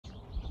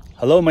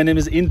Hello, my name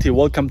is Inti.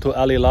 Welcome to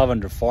Ali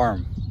Lavender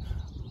Farm.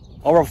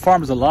 Our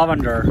farm is a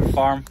lavender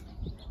farm,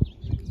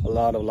 a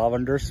lot of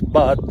lavenders,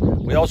 but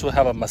we also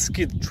have a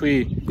mesquite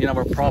tree in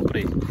our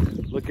property.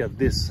 Look at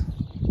this,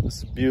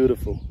 it's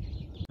beautiful.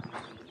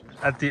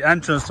 At the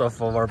entrance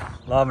of our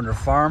lavender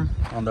farm,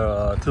 on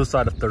the two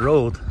sides of the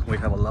road, we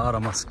have a lot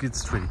of mesquite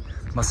tree.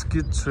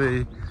 Mesquite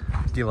tree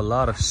give a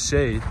lot of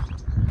shade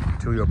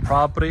to your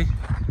property,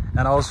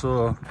 and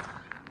also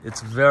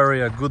it's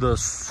very good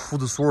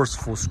food source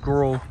for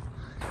squirrel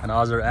and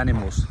other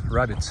animals,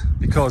 rabbits,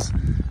 because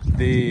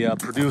they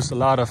produce a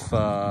lot of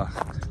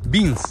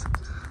beans.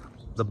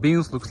 The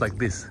beans looks like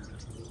this.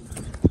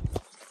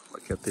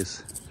 Look at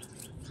this.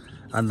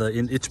 And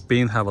in each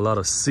bean have a lot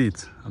of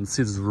seeds, and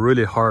seeds is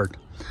really hard,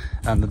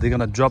 and they're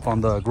gonna drop on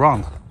the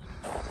ground.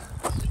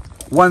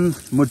 One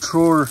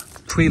mature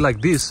tree like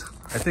this,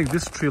 I think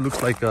this tree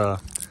looks like a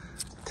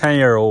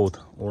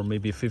 10-year-old or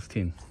maybe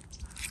 15.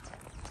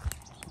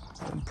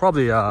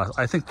 Probably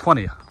I think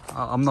 20.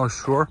 I'm not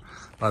sure,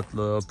 but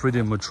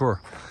pretty mature,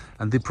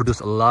 and they produce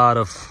a lot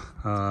of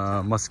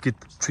mesquite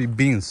tree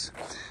beans.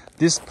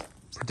 This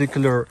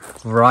particular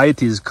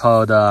variety is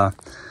called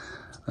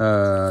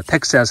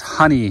Texas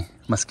honey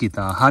mesquite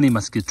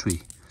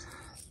tree.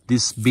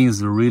 This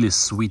beans are really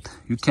sweet.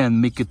 You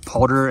can make it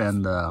powder,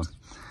 and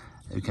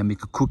you can make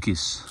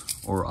cookies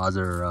or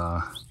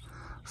other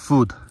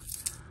food.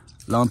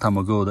 Long time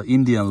ago, the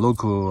Indian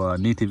local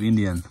native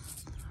Indian,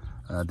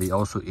 they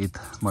also eat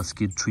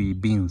mesquite tree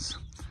beans.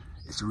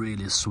 It's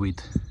really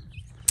sweet.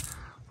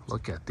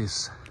 Look at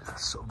this,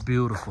 so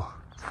beautiful.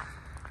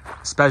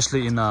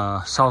 Especially in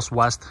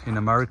southwest in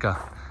America,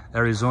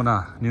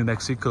 Arizona, New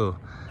Mexico,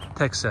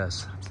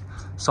 Texas,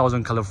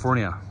 Southern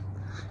California.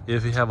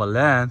 If you have a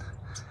land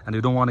and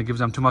you don't want to give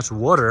them too much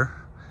water,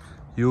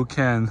 you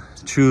can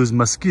choose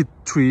mesquite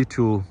tree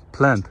to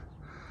plant.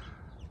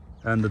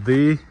 And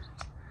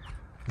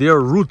their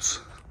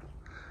roots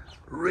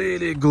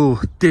really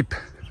go deep.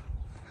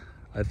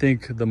 I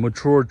think the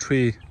mature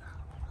tree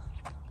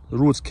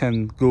roots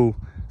can go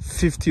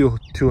 50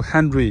 to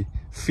 100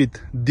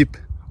 feet deep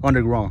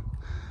underground.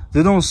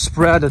 They don't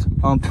spread it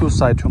on two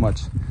sides too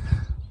much.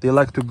 They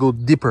like to go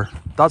deeper.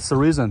 That's the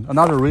reason.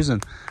 Another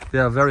reason, they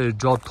are very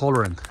drought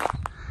tolerant.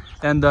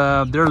 And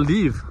their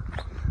leaf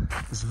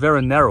is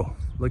very narrow.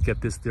 Look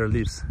at this, their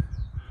leaves.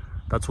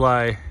 That's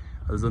why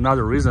there's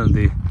another reason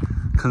they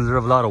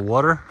conserve a lot of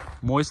water,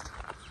 moist.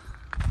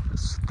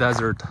 It's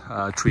desert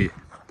tree,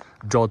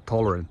 drought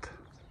tolerant.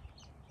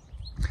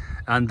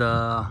 And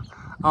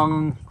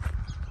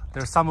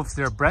there's some of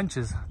their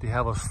branches, they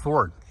have a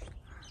thorn.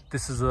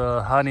 This is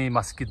a honey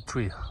mesquite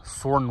tree,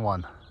 thorn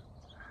one.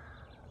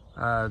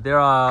 There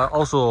are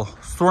also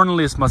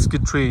thornless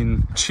mesquite tree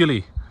in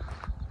Chile,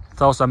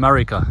 South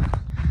America.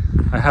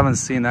 I haven't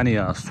seen any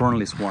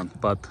thornless one,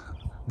 but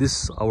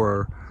this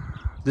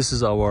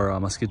is our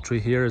mesquite tree.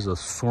 Here is a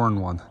thorn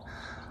one.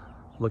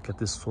 Look at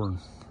this thorn.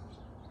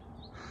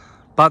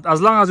 But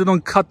as long as you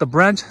don't cut the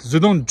branch, they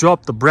don't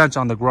drop the branch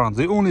on the ground.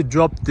 They only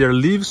drop their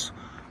leaves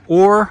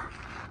or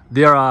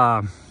their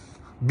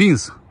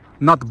beans,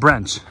 not the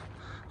branch.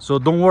 So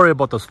don't worry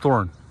about the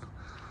thorn.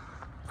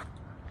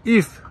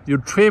 If you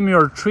trim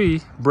your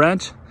tree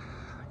branch,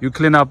 you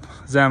clean up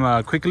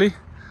them quickly,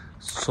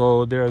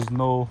 so there's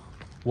no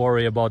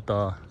worry about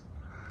the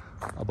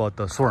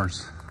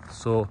thorns.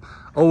 So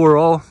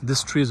overall,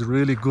 this tree is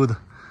really good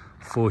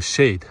for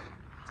shade.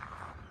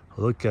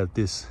 Look at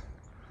this.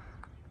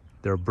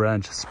 Their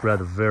branch spread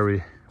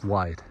very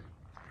wide.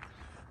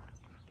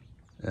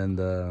 And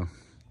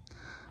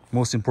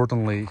most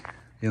importantly,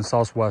 in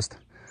Southwest,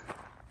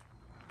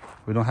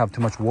 we don't have too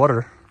much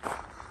water,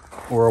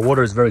 or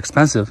water is very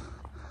expensive.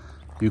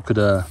 You could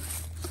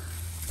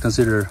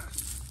consider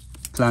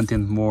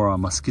planting more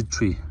mesquite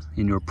tree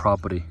in your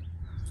property.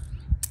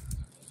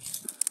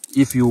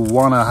 If you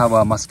wanna have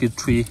a mesquite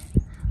tree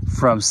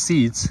from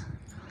seeds,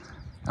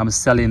 I'm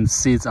selling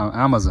seeds on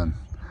Amazon.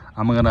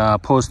 I'm gonna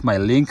post my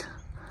link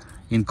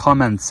in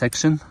comment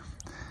section.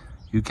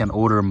 You can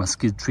order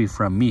mesquite tree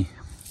from me.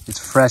 It's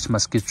fresh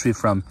mesquite tree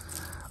from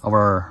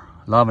our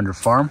lavender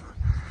farm,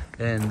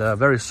 and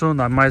very soon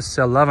I might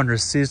sell lavender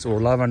seeds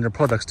or lavender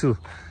products too.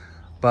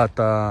 But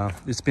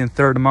it's been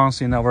 3rd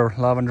month in our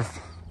lavender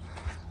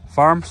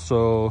farm,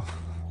 so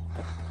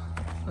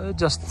it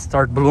just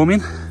start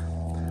blooming.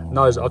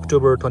 Now it's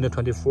October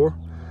 2024.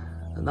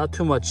 Not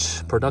too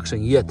much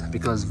production yet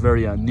because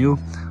very new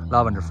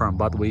lavender farm,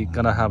 but we're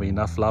gonna have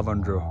enough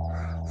lavender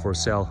for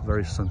sale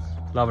very soon.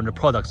 Lavender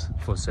products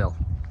for sale.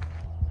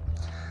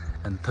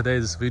 And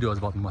today's video is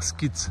about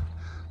mesquite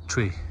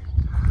tree.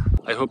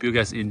 I hope you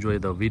guys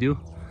enjoyed the video.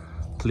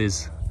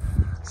 Please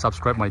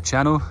subscribe my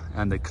channel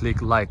and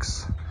click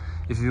likes.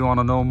 If you want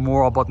to know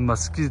more about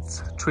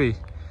mesquite tree,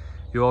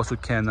 you also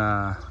can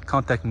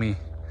contact me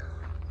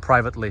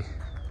privately.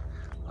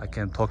 I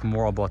can talk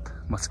more about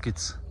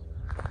mesquites.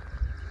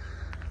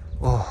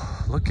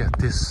 Oh, look at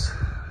this.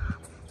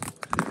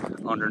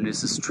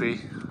 Underneath this tree,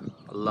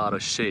 a lot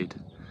of shade,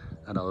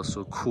 and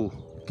also cool,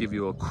 give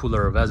you a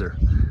cooler weather,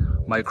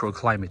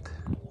 microclimate.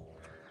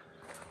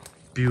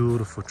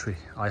 Beautiful tree.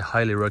 I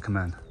highly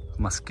recommend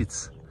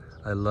mesquites.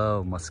 I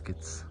love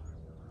mesquites.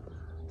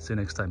 See you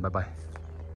next time. Bye bye.